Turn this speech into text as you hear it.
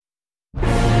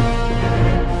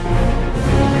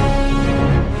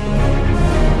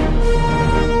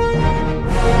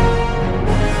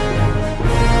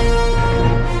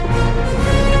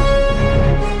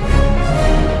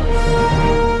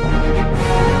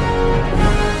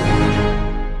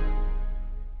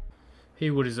Hey,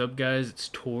 what is up, guys?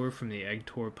 It's Tor from the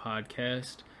Ch.4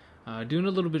 podcast. Doing a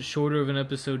little bit shorter of an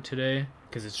episode today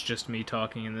because it's just me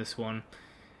talking in this one.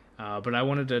 But I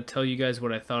wanted to tell you guys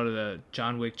what I thought of the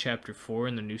John Wick Chapter 4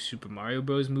 and the new Super Mario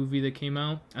Bros. Movie that came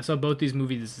out. I saw both these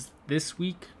movies this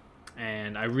week,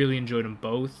 and I really enjoyed them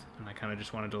both, and I kind of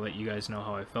just wanted to let you guys know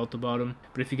how I felt about them.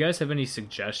 But if you guys have any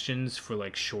suggestions for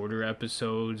like shorter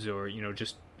episodes or,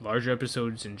 just larger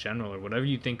episodes in general or whatever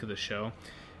you think of the show,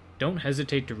 don't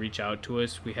hesitate to reach out to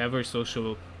us. We have our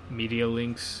social media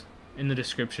links in the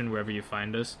description wherever you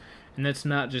find us. And that's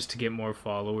not just to get more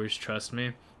followers, trust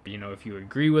me. But, if you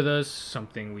agree with us,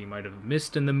 something we might have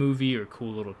missed in the movie or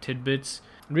cool little tidbits,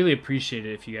 I'd really appreciate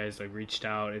it if you guys reached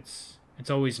out. It's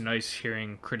always nice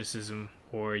hearing criticism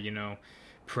or,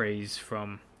 praise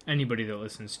from anybody that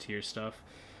listens to your stuff.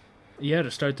 Yeah,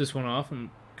 to start this one off, I'm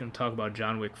going to talk about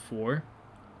John Wick 4.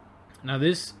 Now,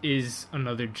 this is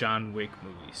another John Wick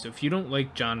movie. So if you don't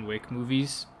like John Wick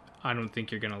movies, I don't think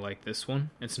you're going to like this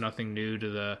one. It's nothing new to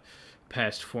the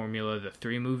past formula, the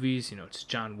 3 movies. It's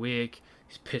John Wick.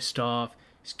 He's pissed off.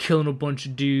 He's killing a bunch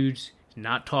of dudes. He's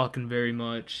not talking very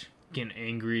much. Getting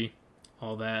angry.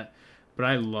 All that. But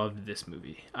I loved this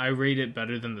movie. I rate it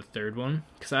better than the third one.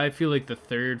 Because I feel like the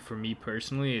third, for me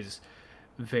personally, is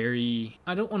very...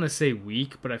 I don't want to say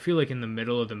weak, but I feel like in the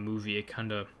middle of the movie, it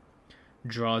kind of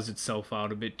draws itself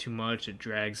out a bit too much. It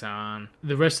drags on.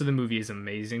 The rest of the movie is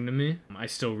amazing to me. I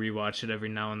still rewatch it every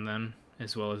now and then,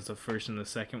 as well as the first and the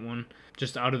second one.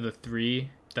 Just out of the 3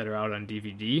 that are out on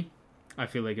DVD, I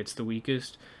feel like it's the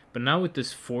weakest. But now with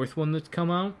this 4th one that's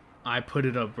come out, I put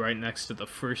it up right next to the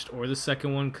first or the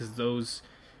second one, because those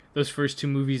first 2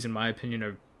 movies, in my opinion,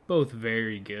 are both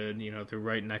very good. They're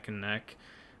right neck and neck.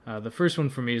 The first one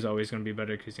for me is always going to be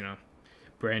better because,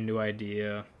 brand new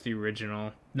idea, the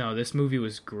original. No, this movie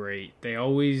was great. They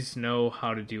always know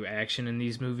how to do action in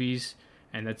these movies,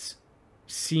 and that's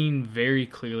seen very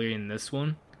clearly in this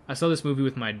one. I saw this movie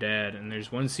with my dad, and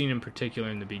there's one scene in particular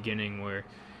in the beginning where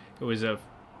it was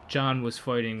John was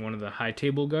fighting one of the high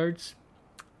table guards,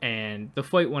 and the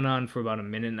fight went on for about a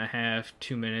minute and a half,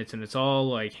 2 minutes, and it's all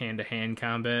like hand-to-hand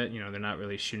combat. They're not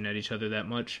really shooting at each other that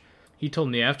much. He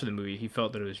told me after the movie he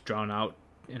felt that it was drawn out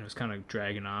and it was kind of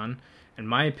dragging on. In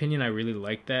my opinion, I really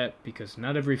like that, because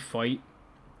not every fight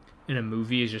in a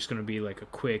movie is just going to be like a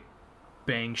quick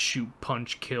bang, shoot,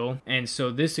 punch, kill. And so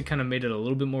it kind of made it a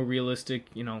little bit more realistic.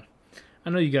 I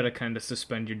know you got to kind of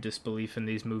suspend your disbelief in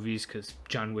these movies because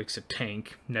John Wick's a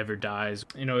tank, never dies.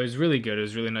 It was really good. It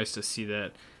was really nice to see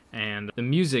that. And the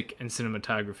music and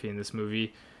cinematography in this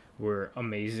movie were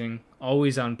amazing.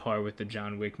 Always on par with the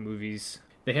John Wick movies.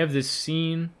 They have this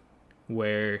scene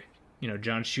where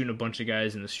John's shooting a bunch of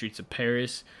guys in the streets of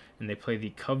Paris, and they play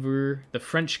the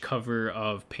French cover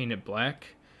of Paint It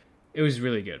Black. It was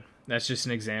really good. That's just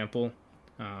an example.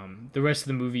 The rest of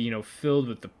the movie, filled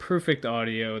with the perfect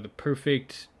audio, the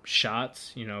perfect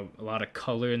shots, a lot of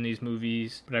color in these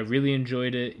movies. But I really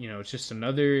enjoyed it. It's just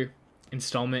another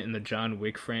installment in the John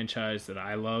Wick franchise that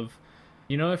I love.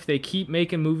 If they keep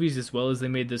making movies as well as they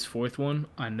made this 4th one,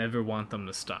 I never want them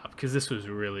to stop, because this was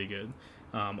really good.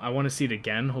 I want to see it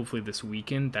again, hopefully this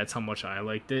weekend. That's how much I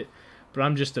liked it. But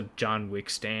I'm just a John Wick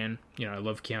stan. I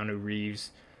love Keanu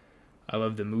Reeves. I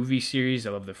love the movie series.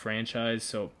 I love the franchise.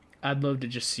 So I'd love to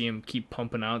just see him keep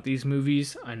pumping out these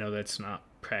movies. I know that's not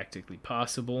practically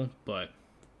possible, but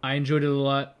I enjoyed it a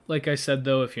lot. Like I said,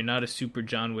 though, if you're not a super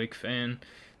John Wick fan,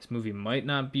 this movie might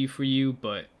not be for you.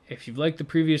 But if you've liked the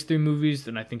previous 3 movies,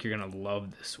 then I think you're going to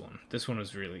love this one. This one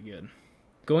was really good.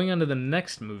 Going on to the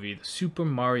next movie, the Super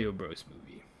Mario Bros.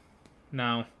 Movie.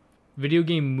 Now, video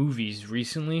game movies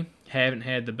recently haven't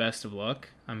had the best of luck.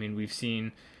 I mean, we've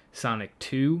seen Sonic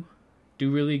 2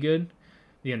 do really good.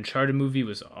 The Uncharted movie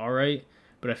was alright.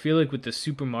 But I feel like with the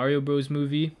Super Mario Bros.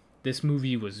 Movie, this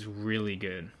movie was really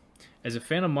good. As a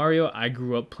fan of Mario, I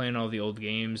grew up playing all the old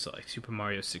games like Super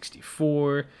Mario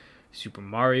 64, Super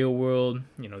Mario World,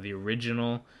 the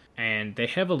original. And they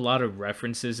have a lot of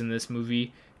references in this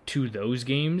movie to those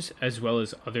games as well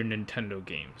as other Nintendo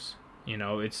games.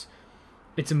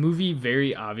 It's a movie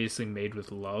very obviously made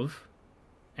with love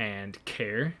and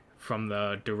care from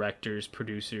the directors,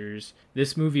 producers.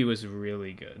 This movie was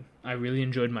really good. I really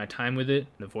enjoyed my time with it.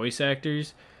 The voice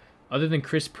actors, other than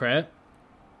Chris Pratt,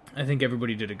 I think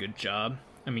everybody did a good job.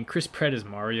 I mean, Chris Pratt is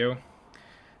Mario.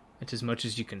 It's as much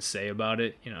as you can say about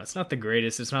it. It's not the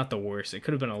greatest, it's not the worst. It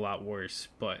could have been a lot worse,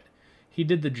 but he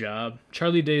did the job.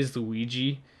 Charlie Day's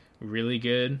Luigi, really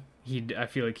good. I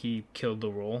feel like he killed the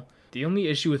role. The only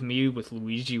issue with me with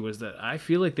Luigi was that I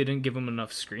feel like they didn't give him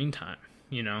enough screen time,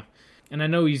 And I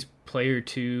know he's player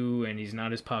 2 and he's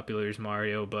not as popular as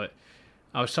Mario, but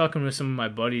I was talking with some of my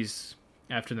buddies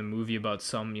after the movie about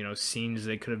some, scenes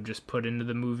they could have just put into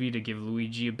the movie to give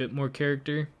Luigi a bit more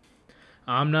character.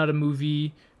 I'm not a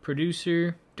movie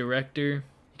producer, director.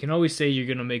 You can always say you're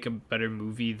going to make a better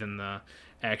movie than the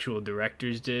actual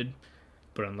directors did,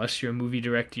 but unless you're a movie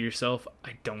director yourself,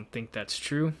 I don't think that's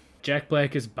true. Jack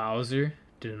Black as Bowser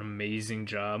did an amazing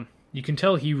job. You can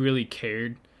tell he really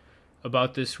cared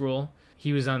about this role.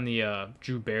 He was on the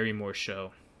Drew Barrymore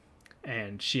show,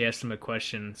 and she asked him a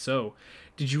question. So,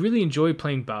 did you really enjoy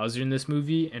playing Bowser in this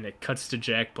movie? And it cuts to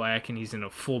Jack Black, and he's in a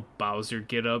full Bowser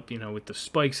getup, with the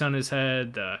spikes on his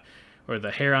head, or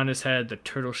the hair on his head, the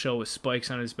turtle shell with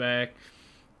spikes on his back.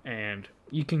 And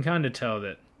you can kind of tell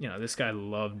that, this guy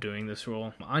loved doing this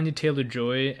role. Anya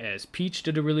Taylor-Joy as Peach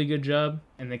did a really good job,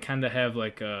 and they kind of have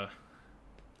like a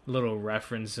little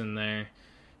reference in there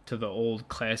to the old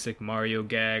classic Mario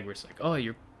gag where it's like, oh,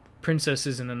 your princess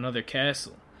is in another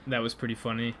castle. That was pretty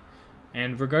funny.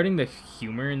 And regarding the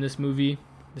humor in this movie,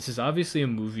 this is obviously a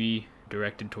movie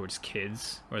directed towards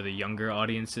kids or the younger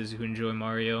audiences who enjoy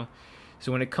Mario.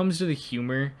 So when it comes to the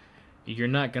humor, you're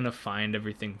not going to find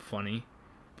everything funny.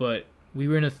 But we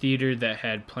were in a theater that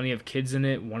had plenty of kids in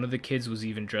it. One of the kids was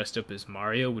even dressed up as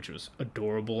Mario, which was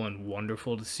adorable and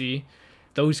wonderful to see.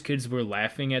 Those kids were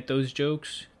laughing at those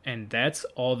jokes, and that's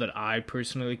all that I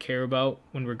personally care about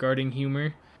when regarding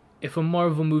humor. If a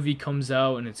Marvel movie comes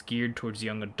out and it's geared towards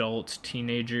young adults,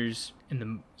 teenagers, and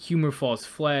the humor falls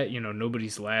flat,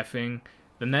 nobody's laughing,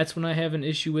 then that's when I have an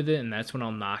issue with it, and that's when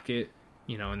I'll knock it,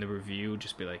 in the review,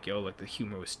 just be like, the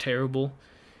humor was terrible.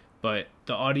 But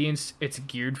the audience it's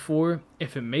geared for,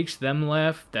 if it makes them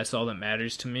laugh, that's all that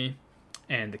matters to me.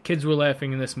 And the kids were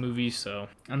laughing in this movie, so.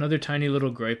 Another tiny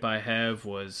little gripe I have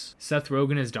was Seth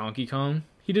Rogen as Donkey Kong.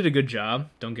 He did a good job,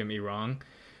 don't get me wrong.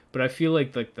 But I feel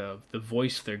like the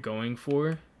voice they're going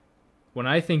for, when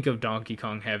I think of Donkey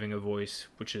Kong having a voice,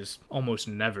 which is almost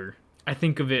never, I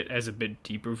think of it as a bit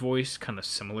deeper voice, kind of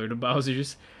similar to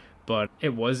Bowser's. But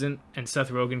it wasn't, and Seth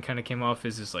Rogen kind of came off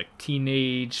as this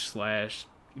teenage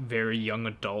 / very young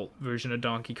adult version of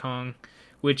Donkey Kong,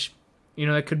 which,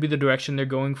 that could be the direction they're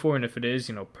going for, and if it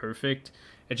is, perfect.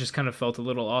 It just kind of felt a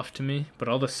little off to me. But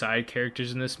all the side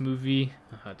characters in this movie,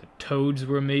 the Toads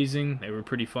were amazing. They were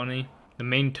pretty funny. The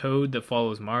main Toad that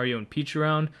follows Mario and Peach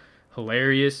around,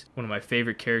 hilarious. One of my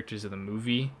favorite characters of the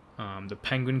movie. The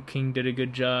Penguin King did a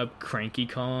good job. Cranky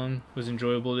Kong was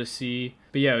enjoyable to see.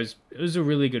 But yeah, it was a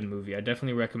really good movie. I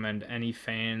definitely recommend any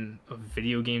fan of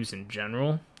video games in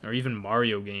general, or even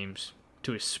Mario games,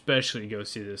 to especially go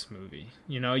see this movie.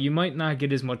 You might not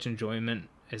get as much enjoyment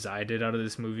as I did out of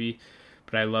this movie,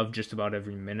 but I loved just about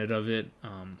every minute of it.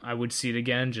 I would see it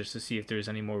again just to see if there's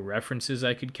any more references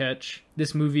I could catch.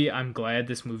 This movie, I'm glad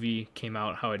this movie came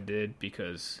out how it did,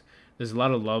 because there's a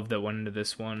lot of love that went into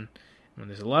this one. When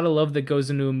there's a lot of love that goes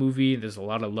into a movie, there's a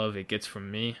lot of love it gets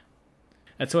from me.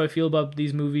 That's how I feel about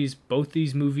these movies. Both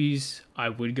these movies I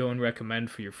would go and recommend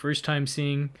for your first time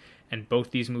seeing, and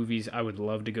both these movies I would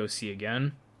love to go see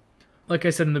again. Like I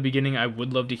said in the beginning, I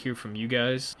would love to hear from you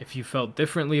guys. If you felt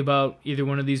differently about either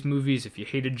one of these movies, if you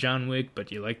hated John Wick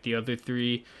but you liked the other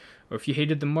three, or if you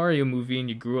hated the Mario movie and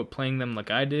you grew up playing them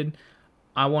like I did,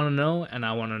 I want to know, and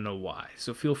I want to know why.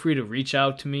 So feel free to reach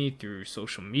out to me through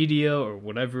social media or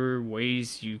whatever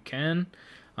ways you can,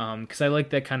 because I like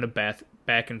that kind of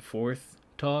back and forth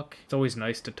talk. It's always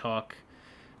nice to talk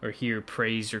or hear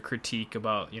praise or critique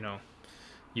about,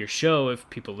 your show if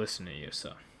people listen to you.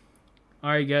 So,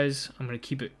 alright guys, I'm going to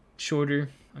keep it shorter.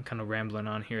 I'm kind of rambling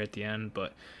on here at the end,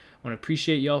 but I want to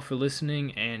appreciate y'all for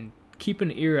listening and keep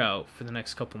an ear out for the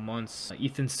next couple months.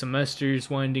 Ethan's semester's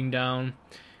winding down.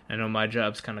 I know my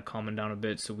job's kind of calming down a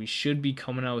bit, so we should be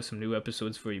coming out with some new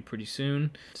episodes for you pretty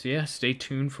soon. So yeah, stay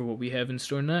tuned for what we have in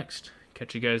store next.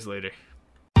 Catch you guys later.